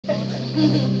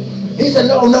He said,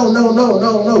 no, no, no, no,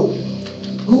 no, no.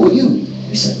 Who are you?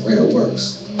 He said, Real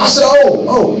Works. I said, oh,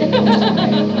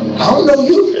 I don't know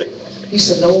you. He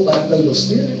said, no, but I know your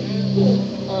spirit.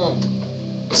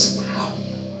 I said, wow.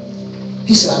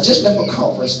 He said, I just left a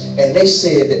conference and they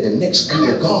said that the next move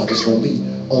of God is going to be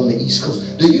on the East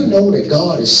Coast. Do you know that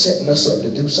God is setting us up to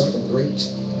do something great?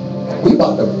 We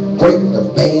about to break the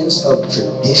bands of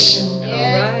tradition.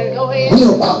 Yeah, go ahead.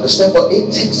 We're about to step up.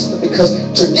 It takes, because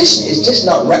tradition is just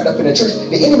not wrapped up in the church.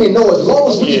 The enemy knows as long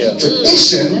as we keep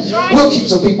tradition, we'll keep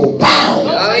some people bound.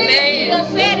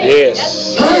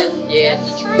 Yes. Huh? Yes.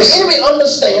 The enemy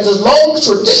understands as long as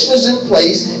tradition is in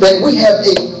place that we have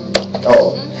a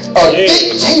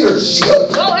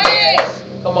dictatorship. Go ahead.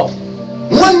 Come on.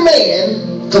 One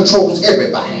man controls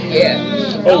everybody.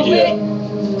 Yeah. Oh yeah.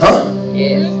 Huh?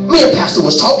 Yes. Me and Pastor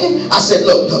was talking. I said,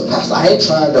 look, Pastor, I ain't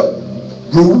trying to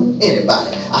rule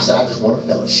anybody. I said, I just want a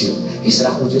fellowship. He said,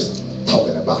 I was just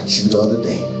talking about you the other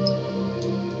day.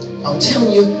 I'm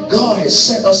telling you, God has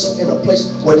set us up in a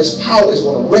place where this power is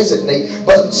going to resonate.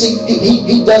 But see,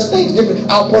 he does things different.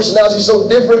 Our personality is so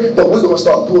different, but we're going to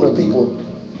start pulling people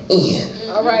in.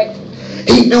 All right.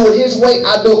 He do it his way,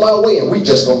 I do it my way, and we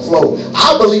just going to flow.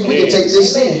 I believe we can take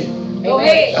this in. Go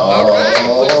ahead. All right. I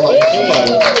want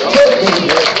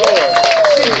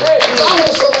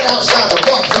something outside the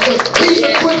box because he's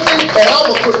equipping and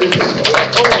I'm equipping people.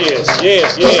 Oh yes,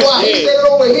 yes, That's why he's standing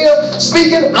over here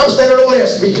speaking, I'm standing over there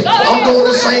speaking. I'm doing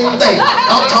the same thing.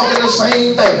 I'm talking the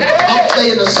same thing. I'm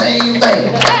saying the same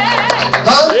thing.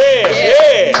 Huh?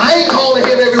 yes. I ain't calling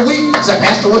him every week. Say,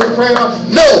 Pastor, what you praying on?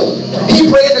 No. He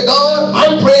praying to God.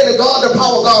 I'm praying to God. The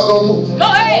power of God gonna move. Go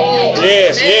ahead.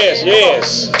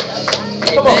 Yes.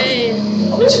 Come on.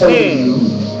 I'm telling you.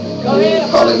 Go ahead.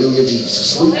 Hallelujah,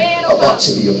 Jesus. We're about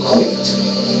to be equipped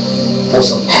for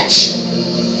some action.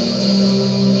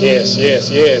 Yes.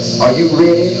 Are you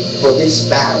ready for this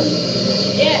battle?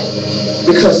 Yes.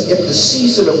 Because if the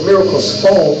season of miracles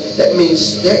fall, that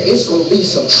means there is going to be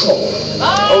some trouble.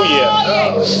 Oh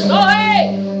yeah. Go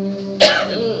ahead.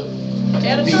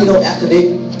 Do you know after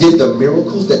they did the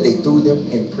miracles that they threw them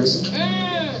in prison?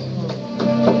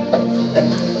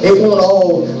 They weren't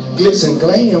all glitz and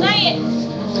glam.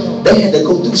 They had to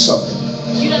go through something.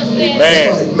 They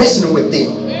started messing with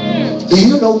them. Do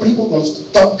you know people going to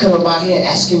start coming by here and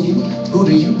asking you, who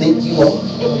do you think you are?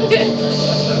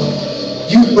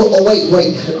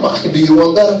 Wait. Do you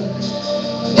want better?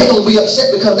 They're going to be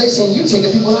upset because they saying you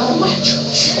taking people out of my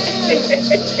church.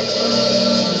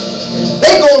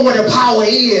 They going where the power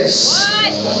is.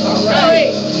 I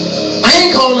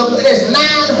ain't calling them. There's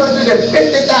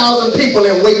 950,000 people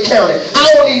in Wake County. I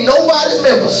don't need nobody's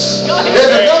members.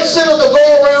 There's enough centers to go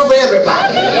around for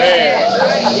everybody.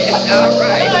 All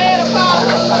right.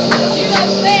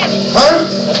 Huh?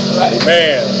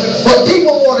 Man. But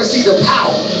people want to see the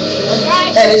power.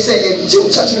 And they said, if you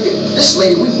touch me, this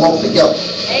lady, we walk together.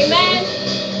 Amen.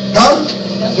 Huh?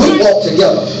 We walk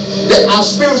together. That our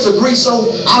spirits agree,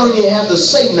 so I don't even have to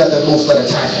say nothing most of the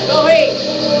time. Go ahead.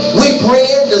 We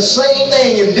praying the same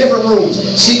thing in different rooms.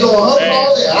 She go in her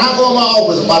closet and I go in my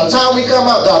office. By the time we come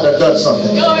out, God has done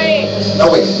something. Go ahead. No,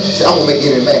 wait. See, I'm going to make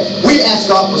you mad. We asked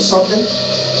God for something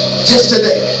just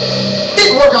today.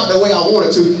 Didn't work out the way I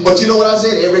wanted to, but you know what I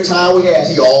said? Every time we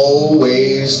ask, he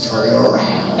always turn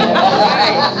around.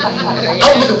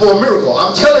 I'm looking for a miracle.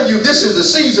 I'm telling you, this is the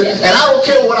season, and I don't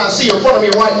care what I see in front of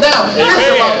me right now.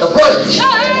 It's about to break.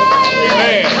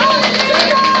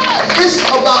 It's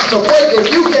about to break.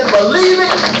 If you can believe it,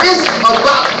 it's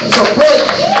about to break.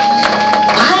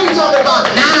 I ain't talking about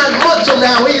 9 months from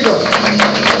now either.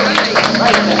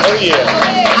 Oh yeah.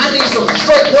 I need some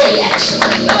straightway action.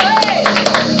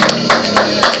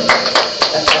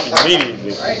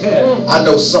 Immediately. I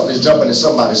know something's jumping in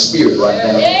somebody's spirit right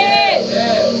now.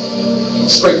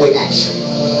 Straightway action.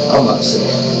 I'm about to say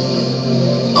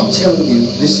that. I'm telling you,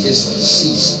 this is the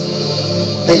season.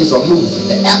 Things are moving.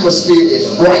 The atmosphere is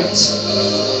right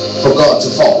for God to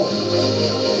fall.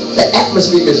 The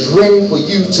atmosphere is ready for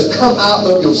you to come out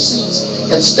of your seats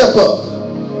and step up.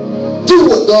 Do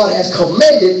what God has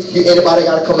commanded. Anybody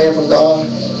got a command from God?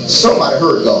 Somebody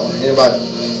heard God. Anybody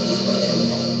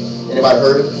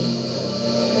heard it?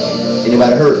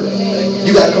 Anybody heard it?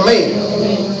 You got a command.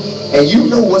 And you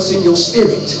know what's in your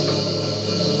spirit.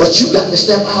 But you got to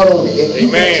step out on it. If you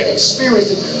can't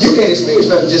experience it, you can't experience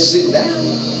nothing just sitting down.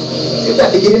 You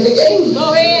got to get in the game.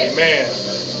 Go ahead. Amen.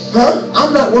 Huh?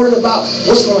 I'm not worried about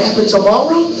what's going to happen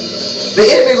tomorrow. The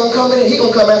enemy gonna come in, he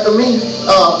gonna come after me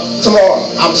tomorrow,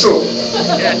 I'm sure.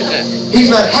 He's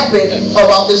not happy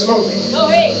about this moment. Go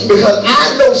ahead. Because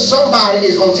I know somebody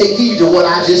is gonna take heed to what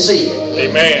I just said.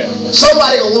 Amen.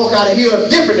 Somebody gonna walk out of here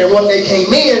different than what they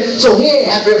came in, so he ain't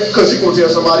happy because you gonna tell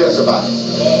somebody else about it.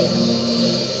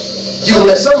 You gonna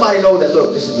let somebody know that,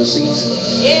 look, this is the season.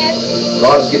 Yes.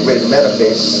 God is getting ready to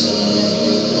manifest.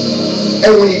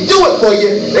 And when he do it for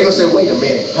you, they're gonna say, wait a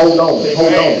minute, hold on, Go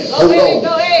ahead. Go hold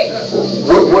on. ahead.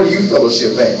 Where do you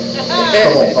fellowship at?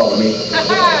 Come on, follow me.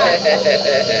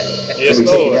 Yes, Let me take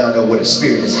you Lord. down there where the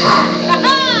spirit is high.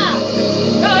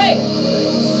 Go ahead.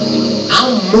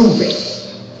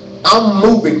 I'm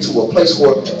moving to a place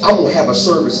where I'm gonna have a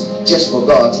service just for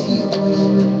God to heal.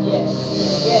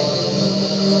 Yes. Yes.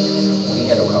 We ain't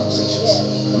had no conversations.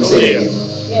 Let me Oh, say that yeah. again.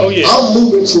 Oh, yeah. I'm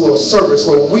moving to a service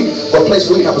where a place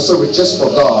where we have a service just for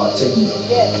God to heal.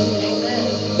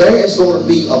 Yes. There is going to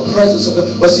be a presence of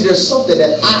God. But see, there's something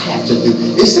that I have to do.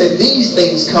 It said these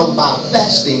things come by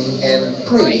fasting and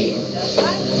praying. That's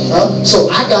right. So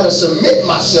I got to submit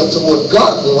myself to what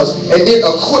God wants and then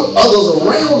equip others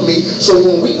around me so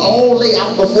when we all lay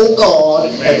out before God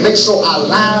and make sure our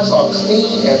lives are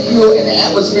clean and pure and the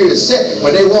atmosphere is set,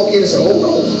 when they walk in and say, hold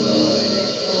on.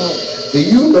 Do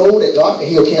you know that God can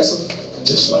heal cancer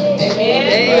just like that?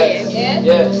 Yes.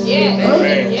 Yes. Yes.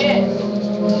 Amen. Yes.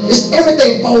 It's,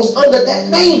 everything falls under that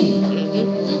name.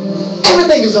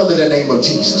 Everything is under the name of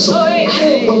Jesus. So I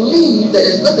don't believe that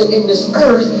there's nothing in this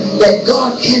earth that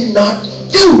God cannot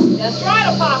do. That's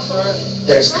right, Apostle.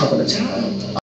 There's coming a time